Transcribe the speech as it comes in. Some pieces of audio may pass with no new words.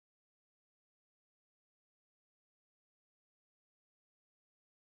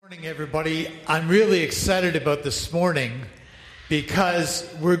Morning, everybody. I'm really excited about this morning because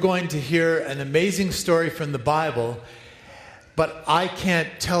we're going to hear an amazing story from the Bible, but I can't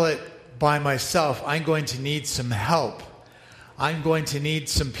tell it by myself. I'm going to need some help. I'm going to need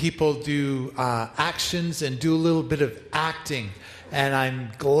some people do actions and do a little bit of acting. And I'm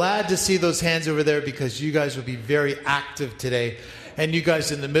glad to see those hands over there because you guys will be very active today. And you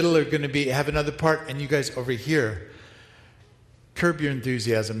guys in the middle are going to have another part, and you guys over here. Curb your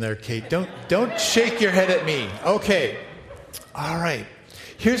enthusiasm there, Kate. Don't shake your head at me. Okay. All right.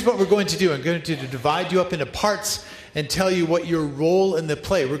 Here's what we're going to do. I'm going to divide you up into parts and tell you what your role in the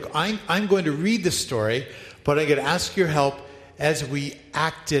play. I'm going to read the story, but I'm going to ask your help as we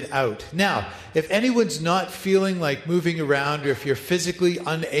act it out. Now, if anyone's not feeling like moving around, or if you're physically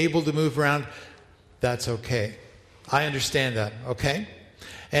unable to move around, that's okay. I understand that, okay?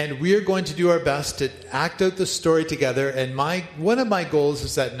 And we are going to do our best to act out the story together. And one of my goals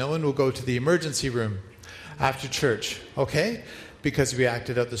is that no one will go to the emergency room after church, okay? Because we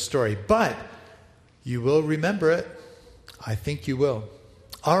acted out the story. But you will remember it. I think you will.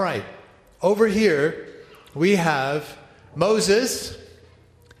 All right. Over here, we have Moses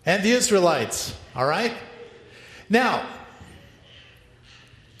and the Israelites, all right? Now,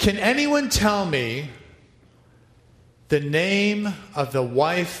 can anyone tell me the name of the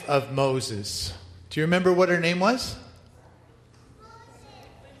wife of Moses? Do you remember what her name was?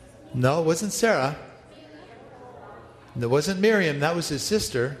 No, it wasn't Sarah. It wasn't Miriam. That was his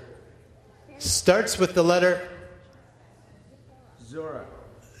sister. Starts with the letter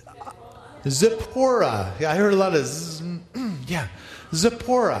Zipporah. Yeah, I heard a lot of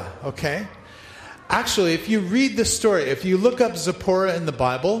Zipporah, okay? Actually, if you read the story, if you look up Zipporah in the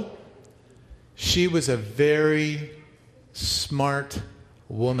Bible, she was a very smart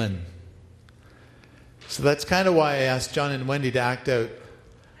woman. So that's kind of why I asked John and Wendy to act out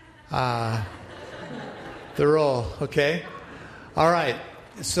the role, okay? All right.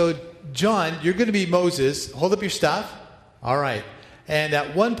 So, John, you're going to be Moses. Hold up your staff. All right. And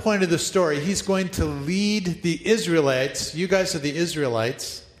at one point of the story, he's going to lead the Israelites. You guys are the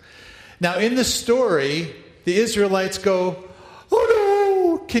Israelites. Now, in the story, the Israelites go,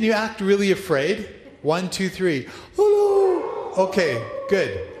 "Oh no!" Can you act really afraid? 1, 2, 3. Oh no! Okay,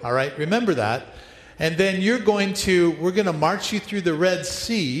 good. All right, remember that. And then we're going to march you through the Red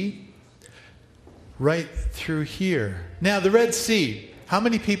Sea, right through here. Now, the Red Sea, how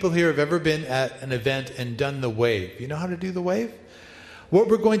many people here have ever been at an event and done the wave? You know how to do the wave? What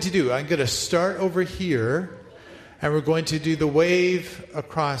we're going to do, I'm going to start over here, and we're going to do the wave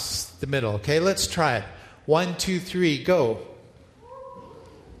across the middle. Okay, let's try it. 1, 2, 3, go.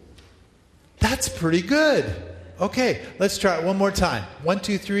 That's pretty good. Okay, let's try it one more time. 1,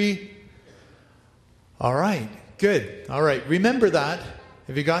 2, 3. All right, good. All right, remember that.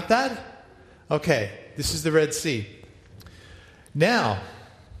 Have you got that? Okay, this is the Red Sea. Now,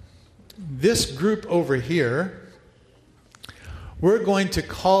 this group over here, we're going to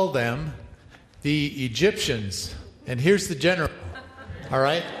call them the Egyptians. And here's the general. All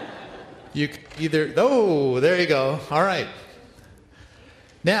right? There you go. All right.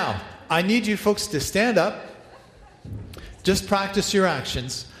 Now, I need you folks to stand up. Just practice your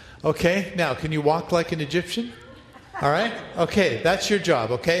actions. Okay? Now, can you walk like an Egyptian? All right? Okay, that's your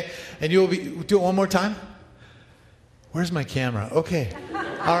job, okay? And do it one more time. Where's my camera? Okay.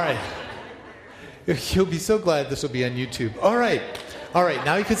 All right. You'll be so glad this will be on YouTube. All right. All right,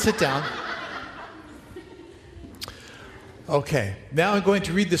 now you can sit down. Okay, now I'm going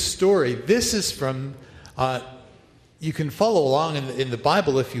to read the story. This is from, you can follow along in the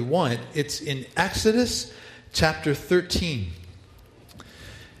Bible if you want. It's in Exodus chapter 13.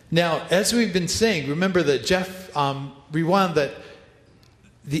 Now, as we've been saying, remember that Jeff rewound that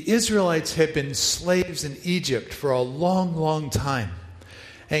the Israelites had been slaves in Egypt for a long, long time.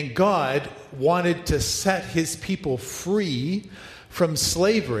 And God wanted to set his people free from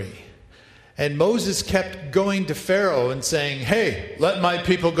slavery. And Moses kept going to Pharaoh and saying, "Hey, let my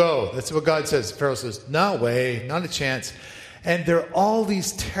people go." That's what God says. Pharaoh says, "No way, not a chance." And there are all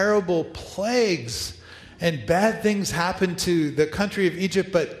these terrible plagues and bad things happen to the country of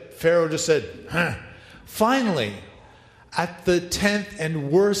Egypt, but Pharaoh just said, Finally, at the 10th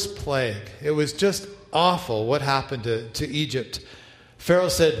and worst plague, it was just awful what happened to Egypt. Pharaoh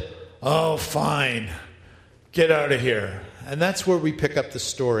said, "Oh, fine, get out of here." And that's where we pick up the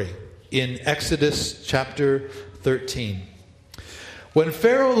story in Exodus chapter 13. When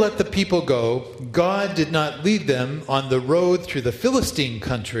Pharaoh let the people go, God did not lead them on the road through the Philistine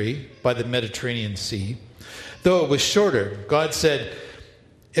country by the Mediterranean Sea, though it was shorter. God said,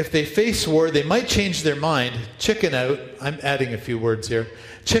 if they face war, they might change their mind, chicken out. I'm adding a few words here.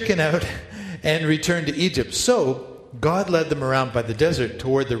 Chicken out and return to Egypt. So God led them around by the desert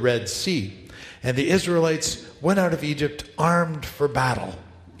toward the Red Sea. And the Israelites went out of Egypt armed for battle.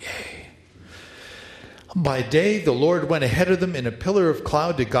 Yay. By day, the Lord went ahead of them in a pillar of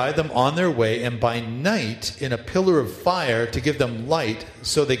cloud to guide them on their way, and by night in a pillar of fire to give them light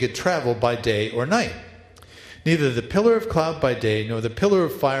so they could travel by day or night. Neither the pillar of cloud by day nor the pillar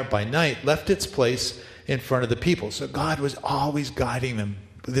of fire by night left its place in front of the people. So God was always guiding them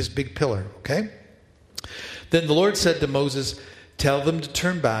with this big pillar, okay? Then the Lord said to Moses, "Tell them to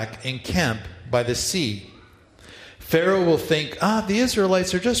turn back and camp by the sea. Pharaoh will think, the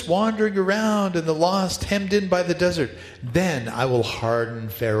Israelites are just wandering around in the lost, hemmed in by the desert. Then I will harden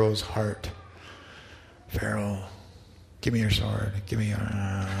Pharaoh's heart." Pharaoh, give me your sword. Give me your...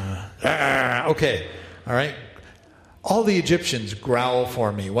 Okay, all right. All the Egyptians growl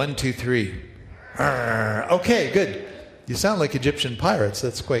for me. 1, 2, 3. Okay, good. You sound like Egyptian pirates.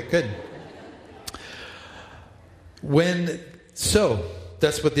 That's quite good.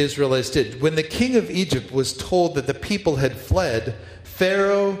 That's what the Israelites did. When the king of Egypt was told that the people had fled,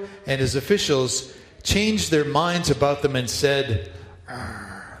 Pharaoh and his officials changed their minds about them and said,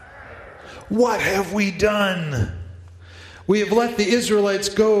 "What have we done? We have let the Israelites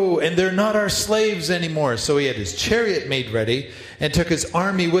go, and they're not our slaves anymore." So he had his chariot made ready and took his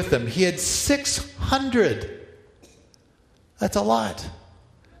army with him. He had 600. That's a lot.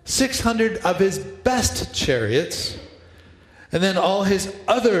 600 of his best chariots. And then all his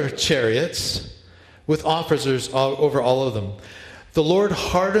other chariots with officers over all of them. The Lord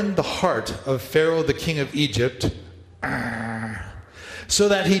hardened the heart of Pharaoh, the king of Egypt, so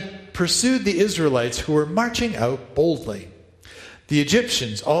that he pursued the Israelites who were marching out boldly. The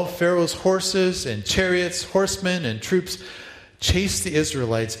Egyptians, all Pharaoh's horses and chariots, horsemen and troops, chased the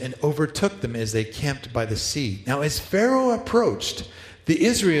Israelites and overtook them as they camped by the sea. Now as Pharaoh approached, the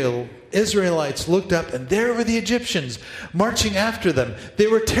Israelites looked up, and there were the Egyptians marching after them. They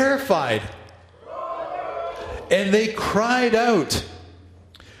were terrified. And they cried out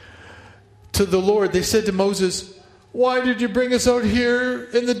to the Lord. They said to Moses, "Why did you bring us out here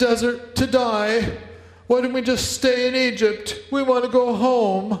in the desert to die? Why didn't we just stay in Egypt? We want to go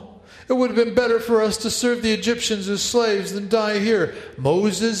home. It would have been better for us to serve the Egyptians as slaves than die here."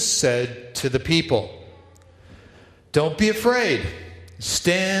 Moses said to the people, "Don't be afraid.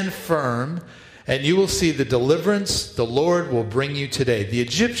 Stand firm, and you will see the deliverance the Lord will bring you today. The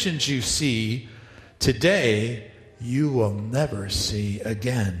Egyptians you see today, you will never see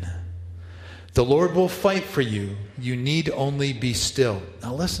again. The Lord will fight for you. You need only be still."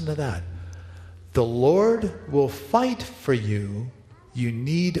 Now listen to that. The Lord will fight for you. You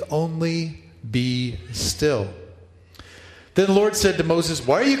need only be still. Then the Lord said to Moses,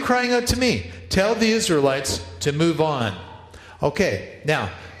 "Why are you crying out to me? Tell the Israelites to move on." Okay, now,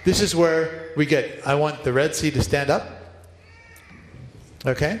 this is where I want the Red Sea to stand up.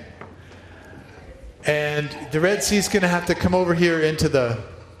 Okay? And the Red Sea is going to have to come over here a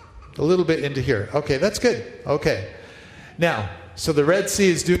little bit into here. Okay, that's good. Okay. Now, so the Red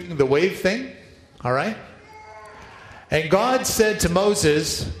Sea is doing the wave thing. All right? And God said to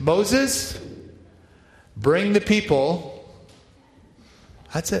Moses, "Moses, bring the people."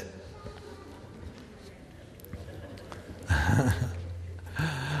 That's it.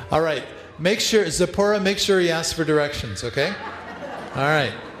 All right. Zipporah, make sure you ask for directions, okay? All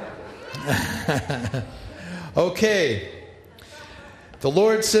right. Okay. The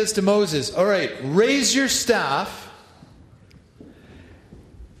Lord says to Moses, "All right, raise your staff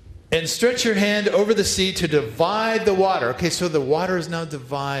and stretch your hand over the sea to divide the water." Okay, so the water is now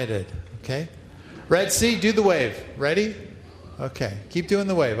divided, okay? Red Sea, do the wave. Ready? Okay, keep doing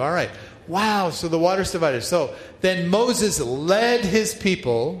the wave. All right. Wow, so the water's divided. So then Moses led his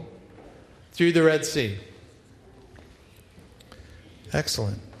people through the Red Sea.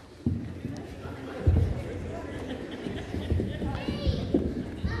 Excellent.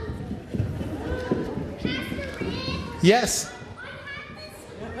 Yes.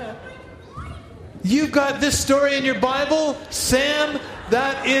 You've got this story in your Bible? Sam,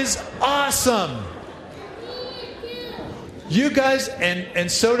 that is awesome. You guys,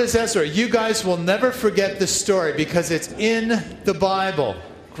 and so does Ezra, you guys will never forget this story because it's in the Bible.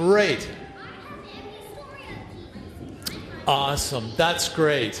 Great. Awesome. That's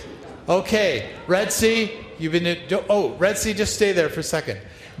great. Okay, Red Sea, Red Sea, just stay there for a second.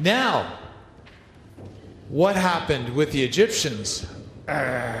 Now, what happened with the Egyptians?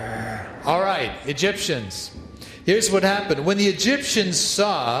 All right, Egyptians. Here's what happened. When the Egyptians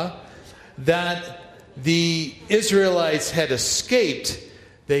saw that the Israelites had escaped,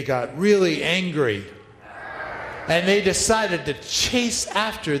 they got really angry. And they decided to chase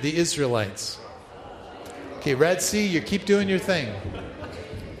after the Israelites. Okay, Red Sea, you keep doing your thing.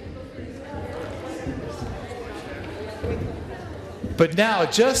 But now,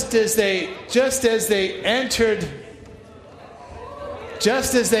 just as they entered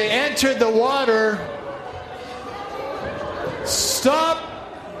the water, stop.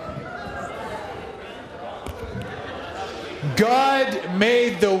 God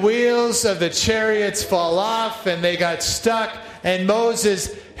made the wheels of the chariots fall off and they got stuck, and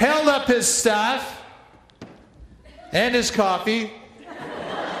Moses held up his staff and his coffee,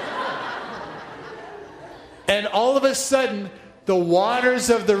 and all of a sudden the waters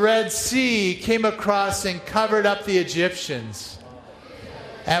of the Red Sea came across and covered up the Egyptians.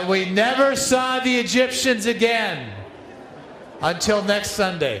 And we never saw the Egyptians again until next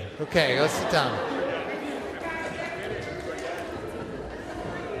Sunday. Okay, let's sit down.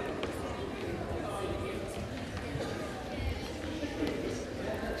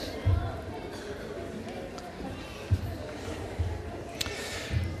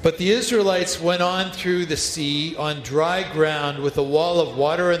 But the Israelites went on through the sea on dry ground with a wall of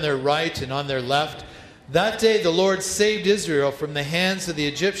water on their right and on their left. That day the Lord saved Israel from the hands of the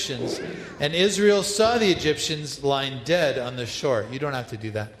Egyptians, and Israel saw the Egyptians lying dead on the shore. You don't have to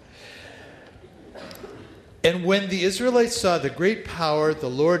do that. And when the Israelites saw the great power the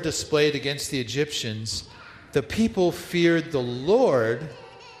Lord displayed against the Egyptians, the people feared the Lord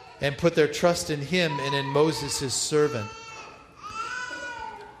and put their trust in him and in Moses his servant.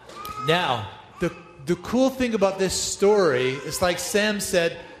 Now, the cool thing about this story is, like Sam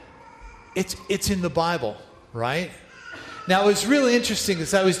said, it's in the Bible, right? Now, it was really interesting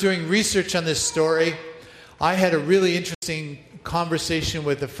as I was doing research on this story. I had a really interesting conversation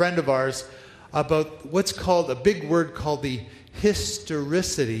with a friend of ours about what's called a big word called the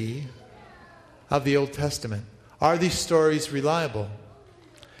historicity of the Old Testament. Are these stories reliable?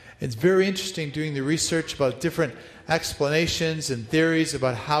 It's very interesting doing the research about different explanations and theories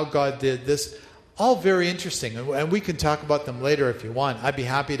about how God did this. All very interesting. And we can talk about them later if you want. I'd be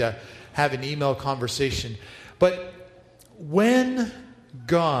happy to have an email conversation. But when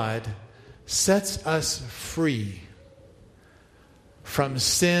God sets us free from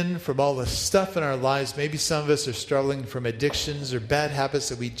sin, from all the stuff in our lives, maybe some of us are struggling from addictions or bad habits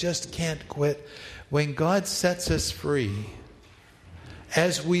that we just can't quit. When God sets us free,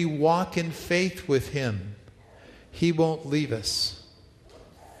 as we walk in faith with him, he won't leave us.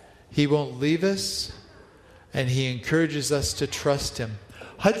 He won't leave us, and he encourages us to trust him.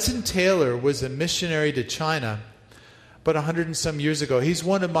 Hudson Taylor was a missionary to China about 100 and some years ago. He's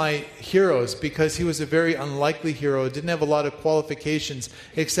one of my heroes because he was a very unlikely hero, didn't have a lot of qualifications,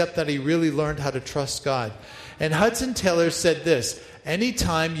 except that he really learned how to trust God. And Hudson Taylor said this: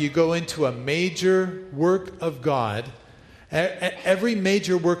 anytime you go into a major work of God, every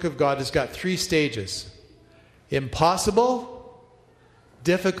major work of God has got 3 stages. Impossible,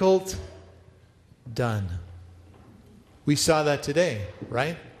 difficult, done. We saw that today,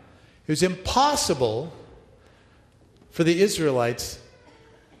 right? It was impossible for the Israelites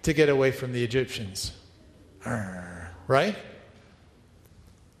to get away from the Egyptians. Right?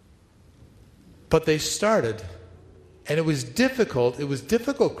 But they started, and it was difficult. It was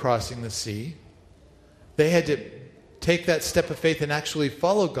difficult crossing the sea. They had to take that step of faith and actually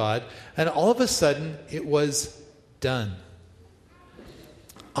follow God, and all of a sudden it was done.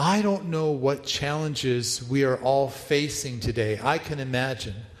 I don't know what challenges we are all facing today. I can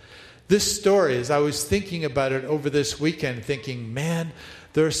imagine. This story, as I was thinking about it over this weekend, thinking, man,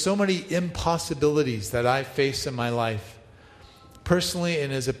 there are so many impossibilities that I face in my life, personally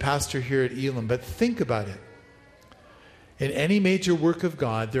and as a pastor here at Elam. But think about it. In any major work of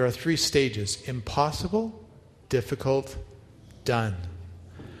God, there are 3 stages: impossible, difficult, done.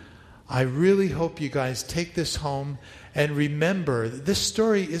 I really hope you guys take this home and remember that this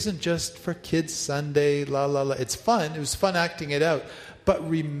story isn't just for Kids Sunday, la la la. It's fun. It was fun acting it out. But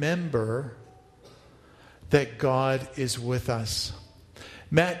remember that God is with us.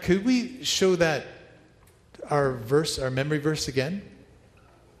 Matt, could we show that our memory verse again?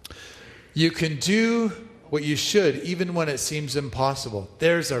 You can do what you should even when it seems impossible.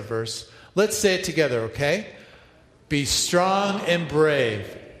 There's our verse. Let's say it together, okay? Be strong and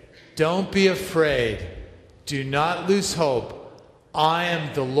brave. Don't be afraid. Do not lose hope. I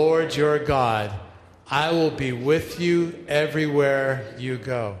am the Lord your God. I will be with you everywhere you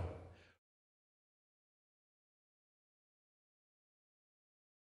go.